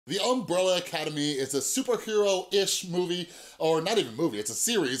The Umbrella Academy is a superhero-ish movie, or not even movie, it's a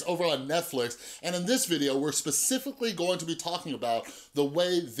series over on Netflix, and in this video, we're specifically going to be talking about the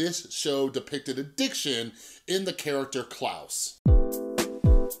way this show depicted addiction in the character Klaus.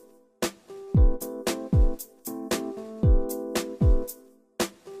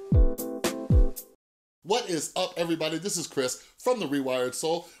 What is up, everybody? This is Chris from The Rewired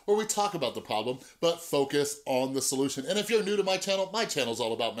Soul, where we talk about the problem, but focus on the solution. And if you're new to my channel's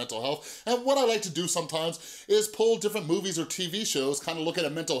all about mental health. And what I like to do sometimes is pull different movies or TV shows, kind of look at a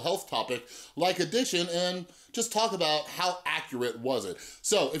mental health topic like addiction, and just talk about how accurate was it.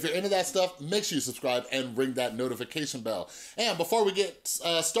 So if you're into that stuff, make sure you subscribe and ring that notification bell. And before we get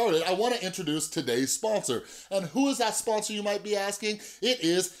started, I wanna introduce today's sponsor. And who is that sponsor, you might be asking? It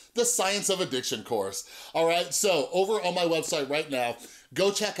is the Science of Addiction course. All right, so over on my website right now, go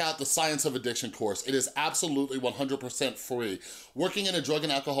check out the Science of Addiction course. It is absolutely 100% free. Working in a drug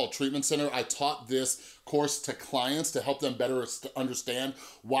and alcohol treatment center, I taught this course to clients to help them better understand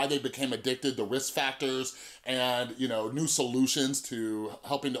why they became addicted, the risk factors, and new solutions to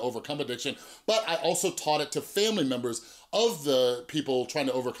helping to overcome addiction. But I also taught it to family members of the people trying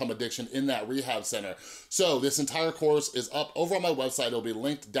to overcome addiction in that rehab center. So this entire course is up over on my website. It'll be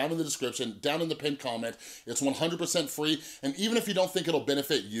linked down in the description, down in the pinned comment. It's 100% free. And even if you don't think it'll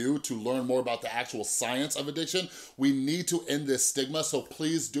benefit you to learn more about the actual science of addiction, we need to end this stigma. So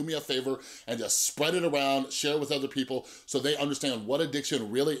please do me a favor and just spread it around, share it with other people so they understand what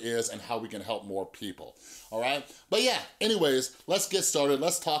addiction really is and how we can help more people, all right? But yeah, anyways, let's get started.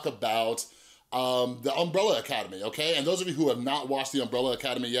 Let's talk about the Umbrella Academy, okay? And those of you who have not watched the Umbrella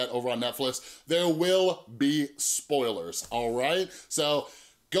Academy yet over on Netflix, there will be spoilers, all right? So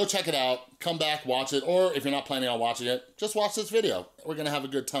go check it out, come back, watch it, or if you're not planning on watching it, just watch this video. We're gonna have a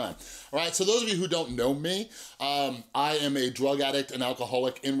good time, all right? So those of you who don't know me, I am a drug addict and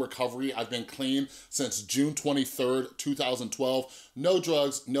alcoholic in recovery. I've been clean since June 23rd, 2012. No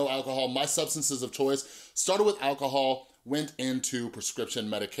drugs, no alcohol. My substances of choice started with alcohol, went into prescription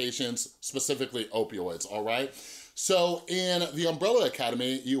medications, specifically opioids, all right? So in the Umbrella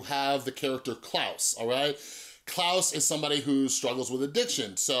Academy, you have the character Klaus, all right? Klaus is somebody who struggles with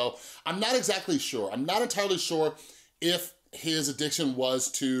addiction. So I'm not exactly sure. I'm not entirely sure if his addiction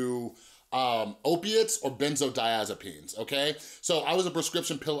was to opiates or benzodiazepines, okay? So I was a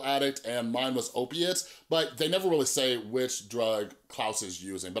prescription pill addict and mine was opiates, but they never really say which drug Klaus is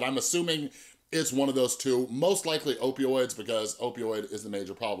using, but I'm assuming it's one of those two, most likely opioids, because opioid is the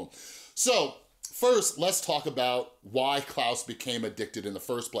major problem. So first, let's talk about why Klaus became addicted in the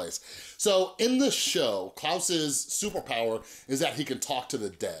first place. So in the show, Klaus's superpower is that he can talk to the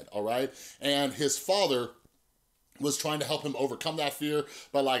dead, all right? And his father was trying to help him overcome that fear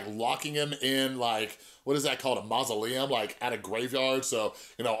by locking him in what is that called, a mausoleum, at a graveyard. So,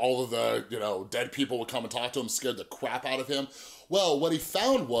 all of the, dead people would come and talk to him, scared the crap out of him. Well, what he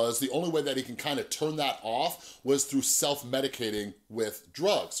found was the only way that he can kind of turn that off was through self-medicating with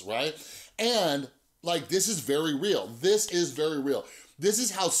drugs, right? And this is very real. This is very real. This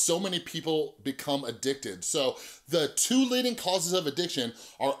is how so many people become addicted. So the two leading causes of addiction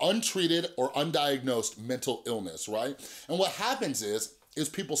are untreated or undiagnosed mental illness, right? And what happens is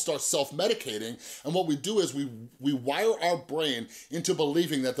people start self-medicating, and what we do is we wire our brain into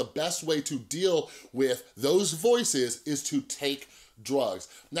believing that the best way to deal with those voices is to take drugs.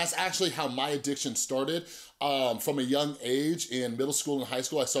 And that's actually how my addiction started. From a young age, in middle school and high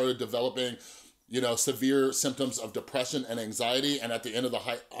school, I started developing severe symptoms of depression and anxiety, and at the end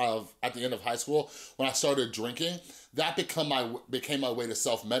of high school, when I started drinking, that became my way to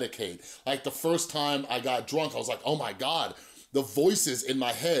self-medicate. The first time I got drunk, I was like, oh my God, the voices in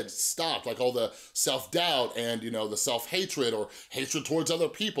my head stopped, all the self-doubt and the self-hatred or hatred towards other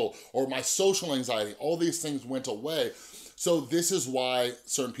people or my social anxiety, all these things went away. So this is why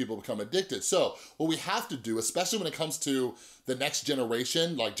certain people become addicted. So what we have to do, especially when it comes to the next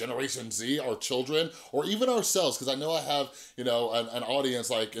generation, like Generation Z, our children, or even ourselves, because I know I have, an audience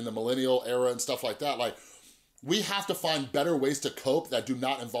in the millennial era and stuff like that, we have to find better ways to cope that do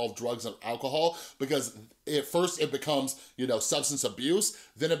not involve drugs and alcohol, because first it becomes, substance abuse,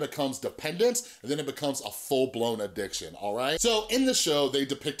 then it becomes dependence, and then it becomes a full-blown addiction, all right? So in the show, they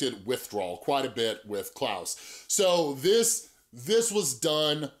depicted withdrawal quite a bit with Klaus. So this was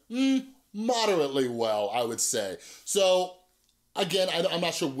done moderately well, I would say. So again, I'm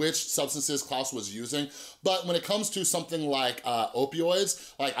not sure which substances Klaus was using, but when it comes to something like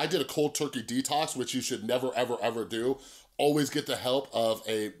opioids, I did a cold turkey detox, which you should never, ever, ever do. Always get the help of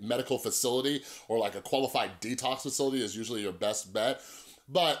a medical facility or a qualified detox facility is usually your best bet.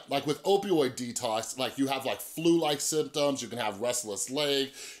 But like with opioid detox, like you have like flu-like symptoms, you can have restless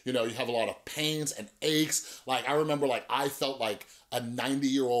leg, you know, you have a lot of pains and aches. Like I remember like I felt like a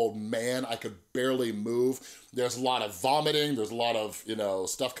 90-year-old man, I could barely move. There's a lot of vomiting, there's a lot of, you know,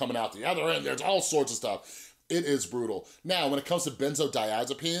 stuff coming out the other end, there's all sorts of stuff. It is brutal. Now, when it comes to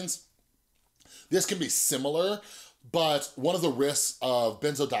benzodiazepines, this can be similar, but one of the risks of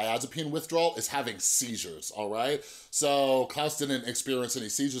benzodiazepine withdrawal is having seizures, all right? So Klaus didn't experience any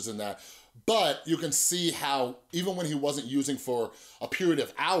seizures in that, but you can see how even when he wasn't using for a period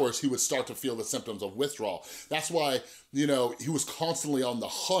of hours, he would start to feel the symptoms of withdrawal. That's why, you know, he was constantly on the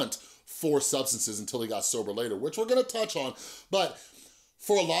hunt for substances until he got sober later, which we're gonna touch on. But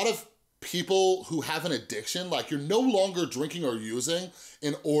for a lot of people who have an addiction, like you're no longer drinking or using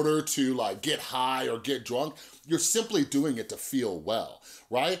in order to like get high or get drunk, you're simply doing it to feel well,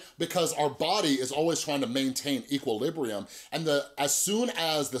 right? Because our body is always trying to maintain equilibrium, and as soon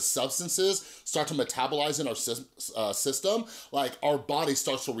as the substances start to metabolize in our system, like our body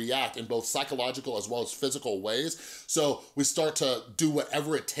starts to react in both psychological as well as physical ways. So we start to do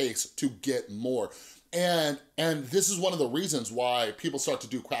whatever it takes to get more. And this is one of the reasons why people start to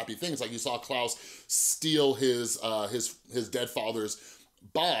do crappy things. Like you saw Klaus steal his dead father's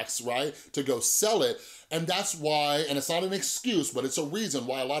box, right, to go sell it. And that's why, and it's not an excuse, but it's a reason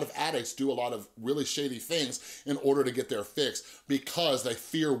why a lot of addicts do a lot of really shady things in order to get their fix, because they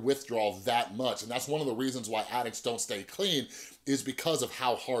fear withdrawal that much. And that's one of the reasons why addicts don't stay clean, is because of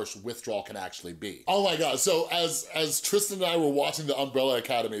how harsh withdrawal can actually be. Oh my God, so as Tristan and I were watching The Umbrella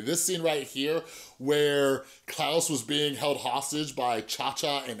Academy, this scene right here where Klaus was being held hostage by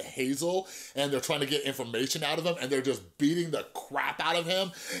Cha-Cha and Hazel, and they're trying to get information out of him, and they're just beating the crap out of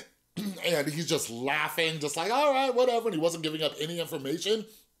him, and he's just laughing, just like, all right, whatever, and he wasn't giving up any information.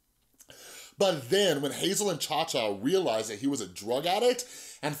 But then when Hazel and Cha-Cha realized that he was a drug addict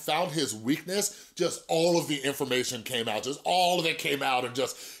and found his weakness, just all of the information came out, just all of it came out, and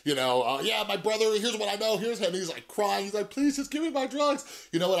just, you know, yeah, my brother, here's what I know, here's him. He's like crying, he's like, please just give me my drugs.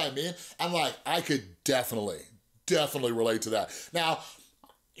 You know what I mean? And like, I could definitely relate to that. Now,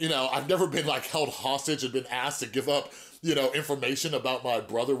 you know, I've never been like held hostage and been asked to give up, you know, information about my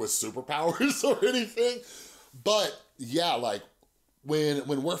brother with superpowers or anything. But yeah, like when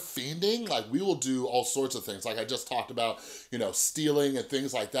we're fiending, like we will do all sorts of things. Like I just talked about, you know, stealing and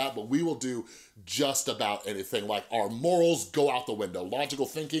things like that, but we will do just about anything. Like our morals go out the window, logical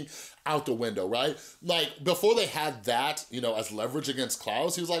thinking out the window, right? Like before they had that, you know, as leverage against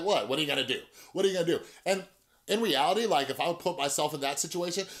Klaus, he was like, what are you gonna do? What are you gonna do? And in reality, like if I would put myself in that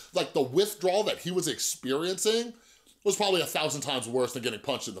situation, like the withdrawal that he was experiencing was probably 1,000 times worse than getting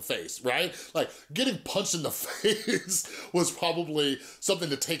punched in the face, right? Like getting punched in the face was probably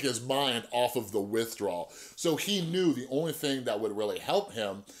something to take his mind off of the withdrawal. So he knew the only thing that would really help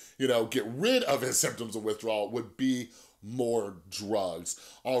him, you know, get rid of his symptoms of withdrawal would be more drugs,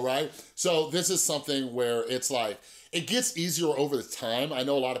 all right? So this is something where it's like, it gets easier over the time. I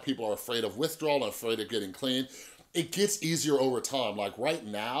know a lot of people are afraid of withdrawal and afraid of getting clean. It gets easier over time. Like right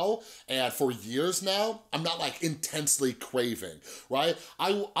now, and for years now, I'm not like intensely craving, right?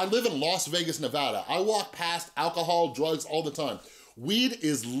 I live in Las Vegas, Nevada. I walk past alcohol, drugs all the time. Weed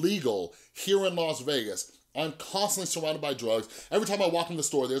is legal here in Las Vegas. I'm constantly surrounded by drugs. Every time I walk in the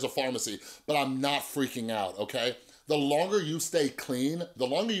store, there's a pharmacy, but I'm not freaking out, okay? The longer you stay clean, the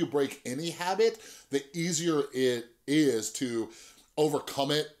longer you break any habit, the easier it is to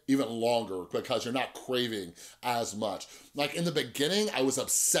overcome it even longer, because you're not craving as much. Like in the beginning, I was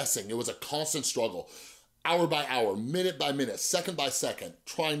obsessing. It was a constant struggle, hour by hour, minute by minute, second by second,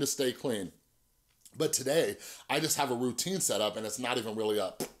 trying to stay clean. But today, I just have a routine set up, and it's not even really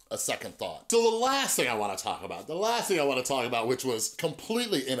a second thought. So the last thing I wanna talk about, which was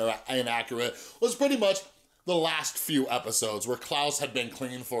completely inaccurate, was pretty much the last few episodes where Klaus had been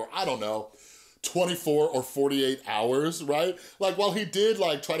clean for, I don't know, 24 or 48 hours, right? Like, while he did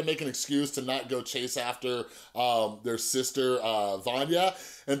like try to make an excuse to not go chase after their sister, Vanya,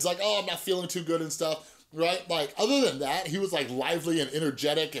 and it's like, oh, I'm not feeling too good and stuff, right? Like, other than that, he was like lively and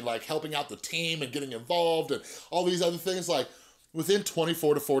energetic and like helping out the team and getting involved and all these other things. Like, within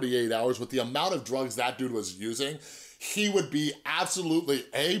 24 to 48 hours, with the amount of drugs that dude was using, he would be absolutely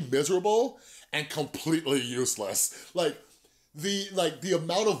miserable and completely useless. Like the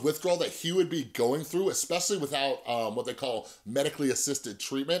amount of withdrawal that he would be going through, especially without what they call medically assisted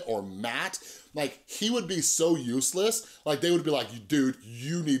treatment, or MAT, like he would be so useless. Like they would be like, dude,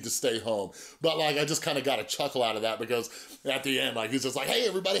 you need to stay home. But like, I just kind of got a chuckle out of that, because at the end, like he's just like, hey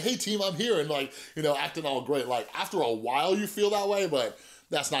everybody, hey team, I'm here, and like, you know, acting all great. Like after a while you feel that way, but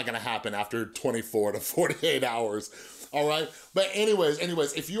that's not gonna happen after 24 to 48 hours. all right? But anyways,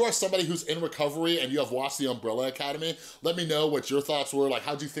 if you are somebody who's in recovery and you have watched The Umbrella Academy, let me know what your thoughts were. Like,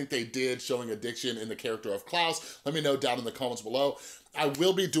 how'd you think they did showing addiction in the character of Klaus? Let me know down in the comments below. I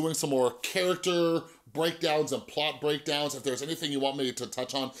will be doing some more character breakdowns and plot breakdowns. If there's anything you want me to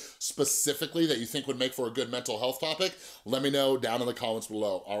touch on specifically that you think would make for a good mental health topic, let me know down in the comments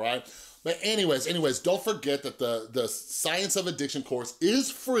below, all right? But anyways, don't forget that the Science of Addiction course is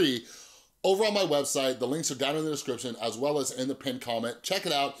free over on my website. The links are down in the description as well as in the pinned comment. Check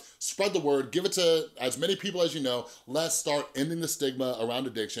it out, spread the word, give it to as many people as you know. Let's start ending the stigma around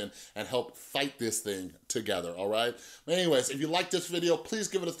addiction and help fight this thing together, all right? But anyways, if you like this video, please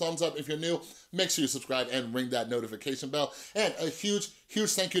give it a thumbs up. If you're new, make sure you subscribe and ring that notification bell. And a huge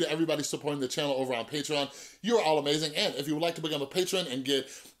thank you to everybody supporting the channel over on Patreon. You're all amazing. And if you would like to become a patron and get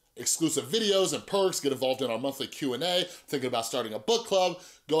exclusive videos and perks, get involved in our monthly Q&A, thinking about starting a book club,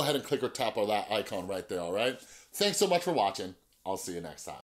 go ahead and click or tap on that icon right there, all right? Thanks so much for watching. I'll see you next time.